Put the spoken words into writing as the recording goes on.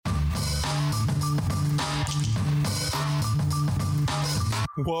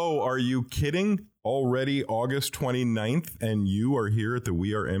Whoa, are you kidding? Already August 29th, and you are here at the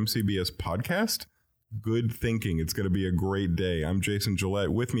We Are MCBS podcast? Good thinking. It's going to be a great day. I'm Jason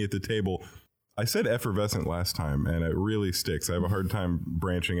Gillette. With me at the table, I said effervescent last time, and it really sticks. I have a hard time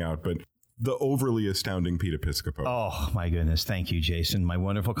branching out, but the overly astounding Pete Episcopo. Oh, my goodness. Thank you, Jason, my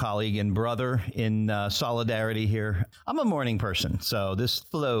wonderful colleague and brother in solidarity here. I'm a morning person, so this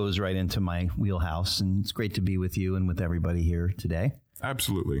flows right into my wheelhouse, and it's great to be with you and with everybody here today.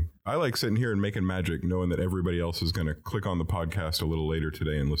 Absolutely. I like sitting here and making magic, knowing that everybody else is going to click on the podcast a little later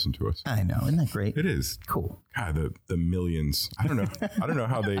today and listen to us. I know. Isn't that great? It is. Cool. God, the millions. I don't know. I don't know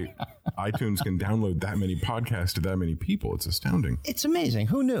how iTunes can download that many podcasts to that many people. It's astounding. It's amazing.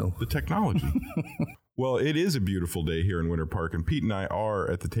 Who knew? The technology. Well, it is a beautiful day here in Winter Park, and Pete and I are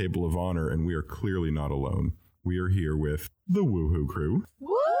at the table of honor, and we are clearly not alone. We are here with the Woohoo crew.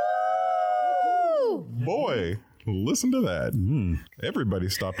 Woo! Boy, listen to that. Everybody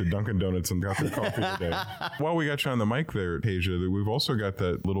stopped at Dunkin' Donuts and got their coffee today. While we got you on the mic there, Tasia, we've also got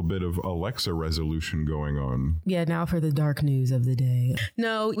that little bit of Alexa resolution going on. Yeah, now for the dark news of the day.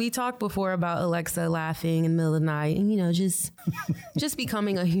 No, we talked before about Alexa laughing in the middle of the night and, just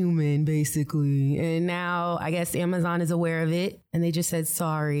becoming a human, basically. And now I guess Amazon is aware of it and they just said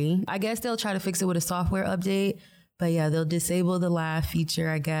sorry. I guess they'll try to fix it with a software update. But yeah, they'll disable the laugh feature,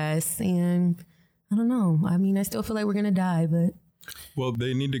 I guess. And I don't know. I mean, I still feel like we're going to die, but... Well,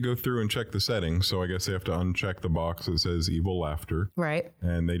 they need to go through and check the settings. So I guess they have to uncheck the box that says evil laughter. Right.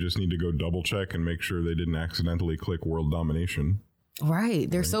 And they just need to go double check and make sure they didn't accidentally click world domination.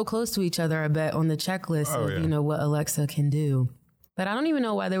 Right. They're so close to each other, I bet, on the checklist of, what Alexa can do. But I don't even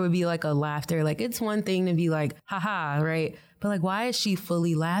know why there would be like a laughter. Like, it's one thing to be like, haha, right? But like, why is she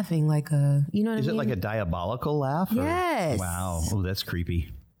fully laughing like a, you know what I mean? Is it like a diabolical laugh? Yes. Wow. Oh, that's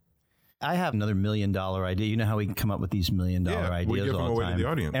creepy. I have another $1 million idea. You know how we can come up with these $1 million ideas we give them all the away time? to the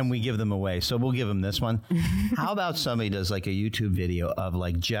audience. And we give them away. So we'll give them this one. How about somebody does like a YouTube video of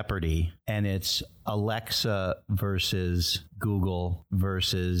like Jeopardy, and it's Alexa versus Google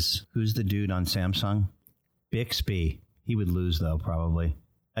versus, who's the dude on Samsung? Bixby. He would lose though, probably.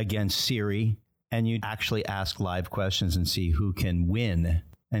 Against Siri. And you actually ask live questions and see who can win.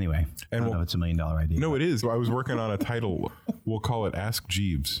 Anyway, I don't know if it's $1 million idea. No, it is. I was working on a title. We'll call it Ask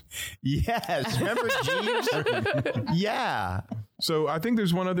Jeeves. Yes. Remember Jeeves? Yeah. So I think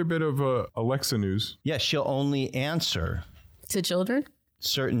there's one other bit of Alexa news. Yes, she'll only answer To children?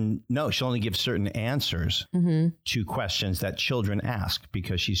 she'll only give certain answers to questions that children ask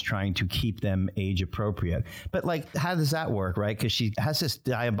because she's trying to keep them age appropriate. But like, how does that work, right? Because she has this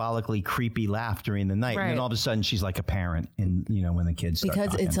diabolically creepy laugh during the night. Right. And then all of a sudden she's like a parent when the kids start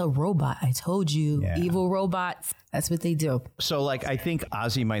Because talking. it's a robot. I told you. Yeah. Evil robots. That's what they do. So like, I think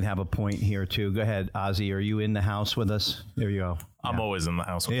Ozzy might have a point here too. Go ahead, Ozzy. Are you in the house with us? There you go. I'm always in the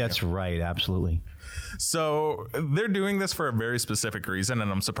house with Yeah, that's right. Absolutely. So they're doing this for a very specific reason,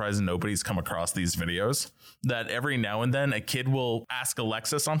 and I'm surprised nobody's come across these videos. That every now and then a kid will ask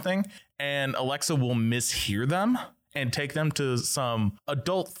Alexa something, and Alexa will mishear them and take them to some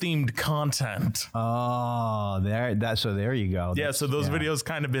adult-themed content. Oh, there you go. Yeah, so those videos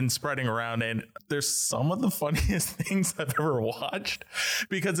kind of been spreading around, and they're some of the funniest things I've ever watched,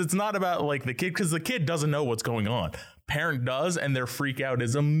 because it's not about like the kid, because the kid doesn't know what's going on. Parent does, and their freak out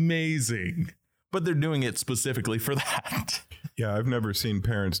is amazing. But they're doing it specifically for that. Yeah, I've never seen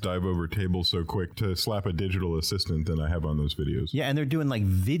parents dive over tables so quick to slap a digital assistant than I have on those videos. Yeah, and they're doing like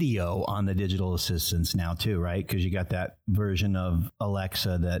video on the digital assistants now too, right? Because you got that version of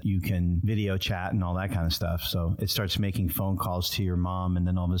Alexa that you can video chat and all that kind of stuff. So it starts making phone calls to your mom, and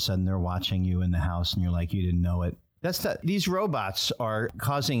then all of a sudden they're watching you in the house, and you're like, you didn't know it. These robots are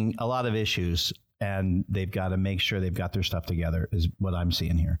causing a lot of issues, and they've got to make sure they've got their stuff together, is what I'm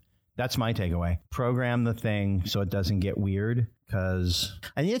seeing here. That's my takeaway. Program the thing so it doesn't get weird, because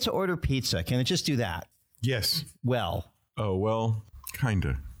I need to order pizza. Can it just do that? Yes. Well. Oh, well,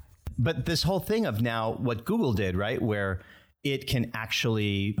 kinda. But this whole thing of now what Google did, right, where it can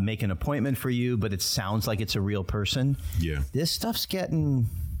actually make an appointment for you, but it sounds like it's a real person. Yeah. This stuff's getting...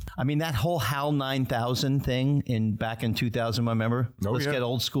 I mean, that whole HAL 9000 thing back in 2001, remember? Let's get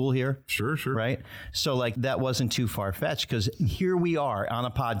old school here. Sure. Right? So like that wasn't too far-fetched, because here we are on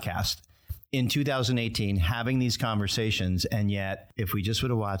a podcast in 2018 having these conversations. And yet, if we just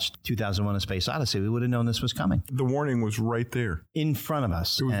would have watched 2001: A Space Odyssey, we would have known this was coming. The warning was right there. In front of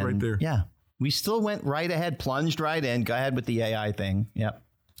us. It was right there. Yeah. We still went right ahead, plunged right in. Go ahead with the AI thing. Yep.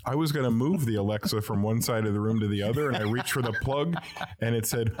 I was going to move the Alexa from one side of the room to the other, and I reached for the plug, and it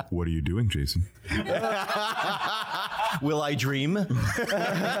said, "What are you doing, Jason?" Will I dream? I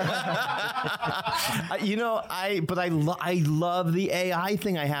love the AI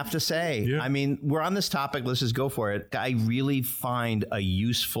thing, I have to say. Yeah. I mean, we're on this topic. Let's just go for it. I really find a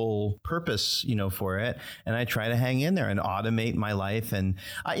useful purpose, for it. And I try to hang in there and automate my life. And,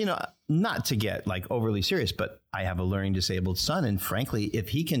 not to get like overly serious, but I have a learning disabled son. And frankly, if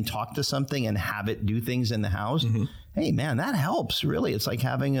he can talk to something and have it do things in the house, hey, man, that helps. Really. It's like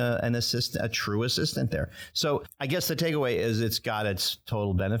having an assistant, a true assistant there. So I guess the takeaway is it's got its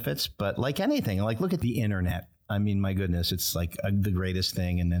total benefits. But like anything, like look at the internet. I mean, my goodness, it's like the greatest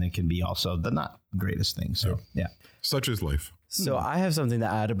thing. And then it can be also the not greatest thing. So, yeah. Such is life. So I have something to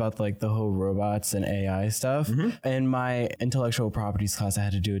add about like the whole robots and AI stuff. In my intellectual properties class, I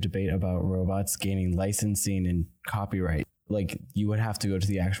had to do a debate about robots gaining licensing and copyright. Like you would have to go to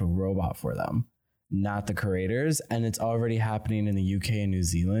the actual robot for them, not the creators. And it's already happening in the UK and New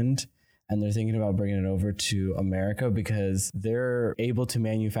Zealand. And they're thinking about bringing it over to America because they're able to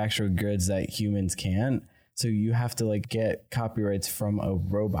manufacture goods that humans can't. So you have to like get copyrights from a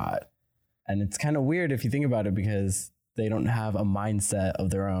robot. And it's kind of weird if you think about it because they don't have a mindset of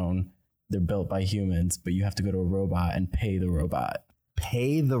their own. They're built by humans, but you have to go to a robot and pay the robot.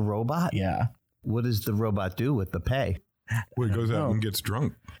 Pay the robot? Yeah. What does the robot do with the pay? Well, it goes out and gets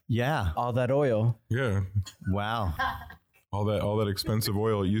drunk. Yeah. All that oil. Yeah. Wow. All that expensive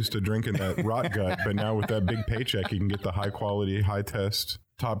oil it used to drink in that rot gut, but now with that big paycheck, you can get the high quality, high test,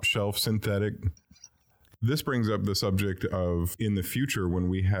 top shelf synthetic. This brings up the subject of in the future when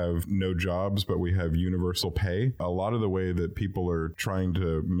we have no jobs, but we have universal pay. A lot of the way that people are trying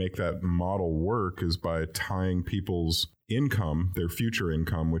to make that model work is by tying people's income, their future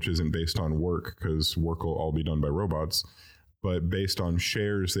income, which isn't based on work because work will all be done by robots, but based on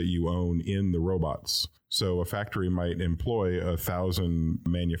shares that you own in the robots. So a factory might employ 1,000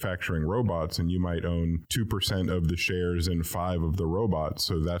 manufacturing robots and you might own 2% of the shares in 5 of the robots.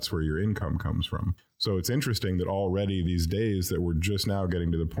 So that's where your income comes from. So it's interesting that already these days that we're just now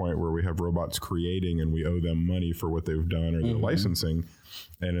getting to the point where we have robots creating and we owe them money for what they've done or their licensing.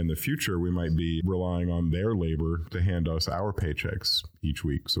 And in the future, we might be relying on their labor to hand us our paychecks each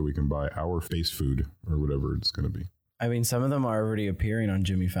week so we can buy our face food or whatever it's going to be. I mean, some of them are already appearing on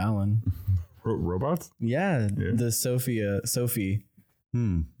Jimmy Fallon. Robots? Yeah. The Sophie.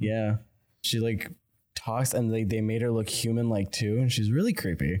 Yeah. She like talks and they made her look human like too. And she's really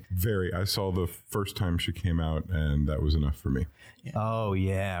creepy. Very. I saw the first time she came out and that was enough for me. Yeah. Oh,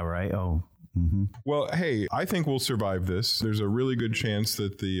 yeah. Right. Oh. Well, hey, I think we'll survive this. There's a really good chance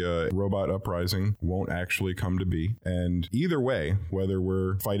that the robot uprising won't actually come to be. And either way, whether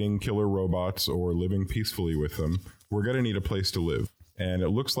we're fighting killer robots or living peacefully with them, we're going to need a place to live. And it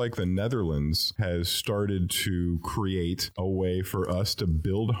looks like the Netherlands has started to create a way for us to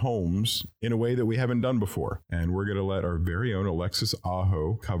build homes in a way that we haven't done before. And we're going to let our very own Alexis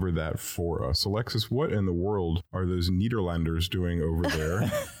Aho cover that for us. Alexis, what in the world are those Nederlanders doing over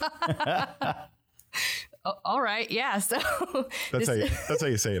there? All right. Yeah. So that's how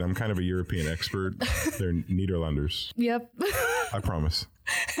you say it. I'm kind of a European expert. They're Nederlanders. Yep. I promise.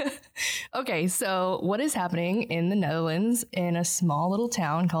 Okay, so what is happening in the Netherlands in a small little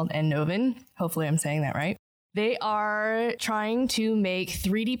town called Eindhoven? Hopefully I'm saying that right. They are trying to make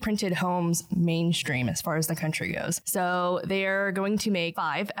 3D printed homes mainstream as far as the country goes. So they are going to make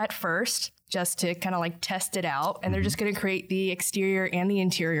 5 at first just to kind of like test it out. And they're just going to create the exterior and the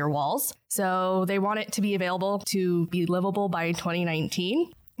interior walls. So they want it to be available to be livable by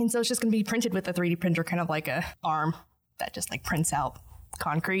 2019. And so it's just going to be printed with a 3D printer, kind of like a arm that just like prints out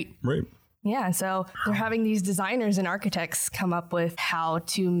concrete. Right. Yeah, so they're having these designers and architects come up with how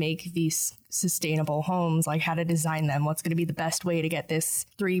to make these sustainable homes, like how to design them, what's going to be the best way to get this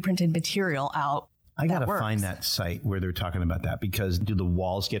 3D printed material out. I got to find that site where they're talking about that, because do the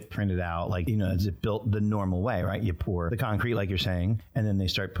walls get printed out? Like, is it built the normal way, right? You pour the concrete, like you're saying, and then they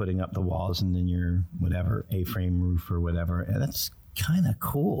start putting up the walls and then your whatever A-frame roof or whatever. And that's kind of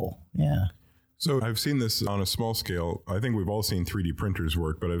cool. Yeah. So I've seen this on a small scale. I think we've all seen 3D printers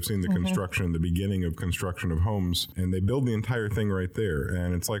work, but I've seen the construction, the beginning of construction of homes, and they build the entire thing right there.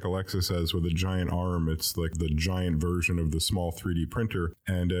 And it's like Alexa says, with a giant arm, it's like the giant version of the small 3D printer.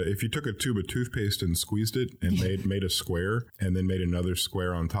 And if you took a tube of toothpaste and squeezed it and made a square and then made another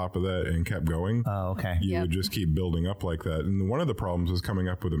square on top of that and kept going, you would just keep building up like that. And one of the problems is coming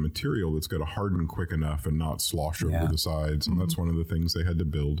up with a material that's going to harden quick enough and not slosh over the sides. And that's one of the things they had to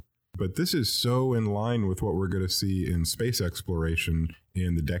build. But this is so in line with what we're going to see in space exploration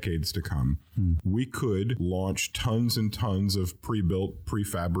in the decades to come. We could launch tons and tons of pre-built,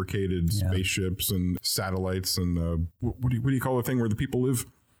 prefabricated spaceships and satellites and what do you call the thing where the people live?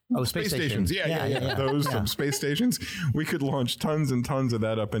 Oh, space stations. Yeah. Those space stations. We could launch tons and tons of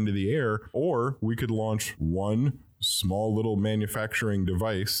that up into the air, or we could launch one small little manufacturing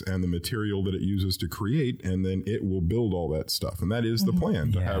device and the material that it uses to create, and then it will build all that stuff. And that is the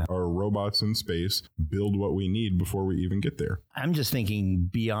plan, to have our robots in space build what we need before we even get there. I'm just thinking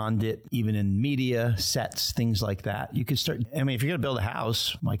beyond it, even in media, sets, things like that. You could start, I mean, if you're going to build a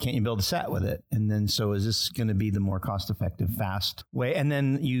house, why can't you build a set with it? And then, so is this going to be the more cost-effective, fast way? And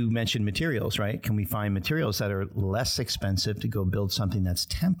then you mentioned materials, right? Can we find materials that are less expensive to go build something that's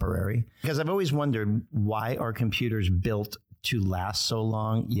temporary? Because I've always wondered, why are computers built to last so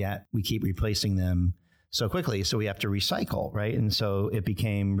long, yet we keep replacing them so quickly? So we have to recycle, right? And so it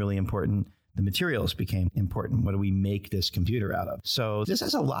became really important. The materials became important. What do we make this computer out of? So this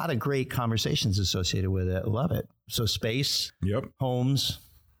has a lot of great conversations associated with it. Love it. So space, homes.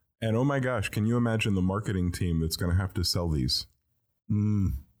 And oh my gosh, can you imagine the marketing team that's going to have to sell these? I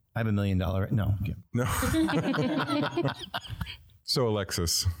have $1 million. No. So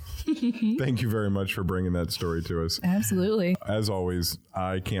Alexis, thank you very much for bringing that story to us. Absolutely. As always,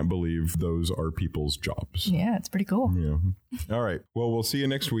 I can't believe those are people's jobs. Yeah, it's pretty cool. Yeah. All right. Well, we'll see you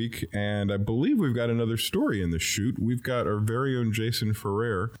next week. And I believe we've got another story in the chute. We've got our very own Jason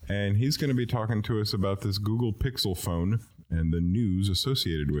Ferrer, and he's going to be talking to us about this Google Pixel phone and the news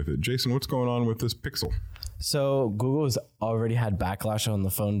associated with it. Jason, what's going on with this Pixel? So Google's already had backlash on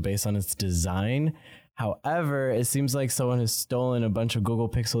the phone based on its design. However, it seems like someone has stolen a bunch of Google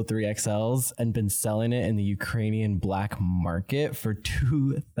Pixel 3 XLs and been selling it in the Ukrainian black market for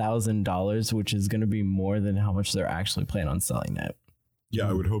 $2,000, which is going to be more than how much they're actually planning on selling it. Yeah,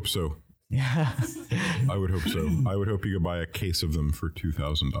 I would hope so. Yeah. I would hope so. I would hope you could buy a case of them for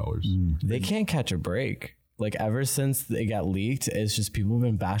 $2,000. They can't catch a break. Like, ever since they got leaked, it's just people have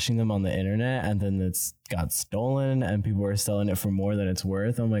been bashing them on the internet, and then it's got stolen and people are selling it for more than it's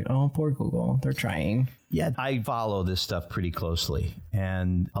worth. I'm like, oh, poor Google. They're trying. Yeah, I follow this stuff pretty closely.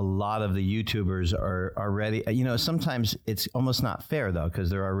 And a lot of the YouTubers are already, you know, sometimes it's almost not fair, though, because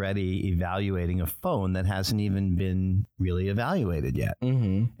they're already evaluating a phone that hasn't even been really evaluated yet.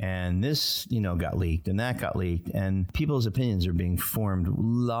 And this, you know, got leaked and that got leaked. And people's opinions are being formed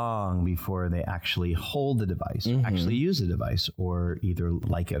long before they actually hold the device, actually use the device, or either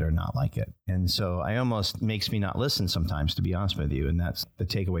like it or not like it. And so I almost makes me not listen sometimes, to be honest with you. And that's the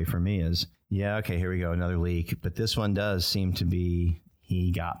takeaway for me is, yeah, okay, here we go, another leak. But this one does seem to be,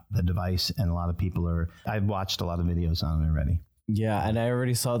 he got the device, and a lot of people are, I've watched a lot of videos on it already. Yeah, and I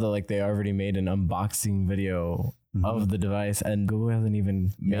already saw that, like, they already made an unboxing video of the device, and Google hasn't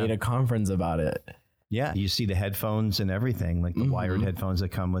even made a conference about it. Yeah, you see the headphones and everything, like the wired headphones that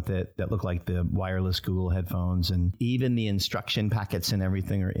come with it that look like the wireless Google headphones, and even the instruction packets and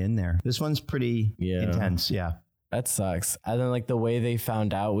everything are in there. This one's pretty intense, That sucks. And then, like, the way they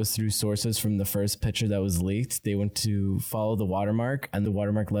found out was through sources from the first picture that was leaked. They went to follow the watermark, and the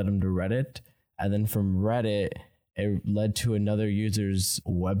watermark led them to Reddit. And then from Reddit, it led to another user's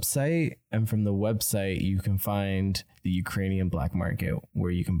website. And from the website, you can find the Ukrainian black market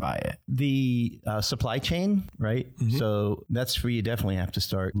where you can buy it. The supply chain, right? So that's where you definitely have to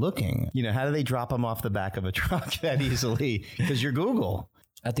start looking. You know, how do they drop them off the back of a truck that easily? Because you're Google.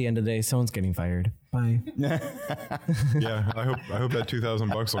 At the end of the day, someone's getting fired. Bye. Yeah, I hope that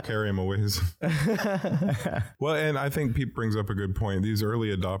 $2,000 will carry him a ways. Well, and I think Pete brings up a good point. These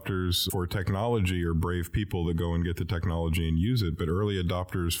early adopters for technology are brave people that go and get the technology and use it. But early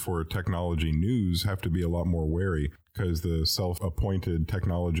adopters for technology news have to be a lot more wary, because the self-appointed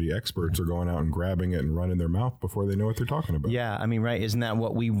technology experts are going out and grabbing it and running their mouth before they know what they're talking about. Yeah, I mean, right. Isn't that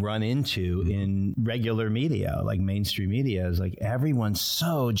what we run into in regular media, like mainstream media? Is like everyone's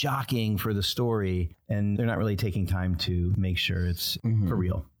so jockeying for the story, and they're not really taking time to make sure it's for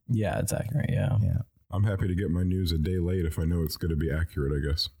real. Yeah, it's accurate. Yeah. I'm happy to get my news a day late if I know it's going to be accurate, I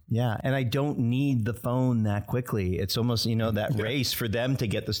guess. Yeah, and I don't need the phone that quickly. It's almost, you know, that race for them to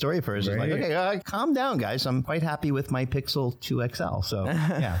get the story first. It's like, okay, calm down, guys. I'm quite happy with my Pixel 2 XL. So,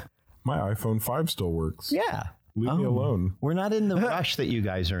 yeah. My iPhone 5 still works. Yeah. Leave me alone. We're not in the rush that you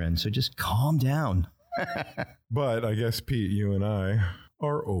guys are in, so just calm down. But I guess, Pete, you and I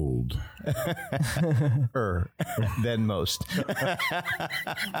are old. Than most.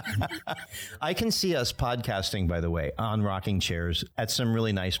 I can see us podcasting, by the way, on rocking chairs at some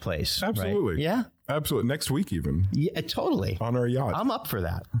really nice place. Absolutely. Right? Yeah. Absolutely. Next week, even. Yeah, totally. On our yacht. I'm up for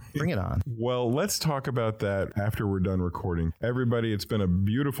that. Bring it on. Well, let's talk about that after we're done recording. Everybody, it's been a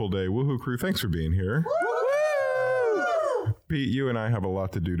beautiful day. Woohoo crew, thanks for being here. Pete, you and I have a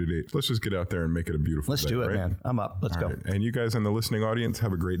lot to do today. Let's just get out there and make it a beautiful Let's day. do it, right? man. I'm up. Let's go. Right. And you guys in the listening audience,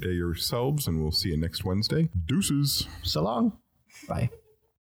 have a great day yourselves, and we'll see you next Wednesday. Deuces. So long. Bye.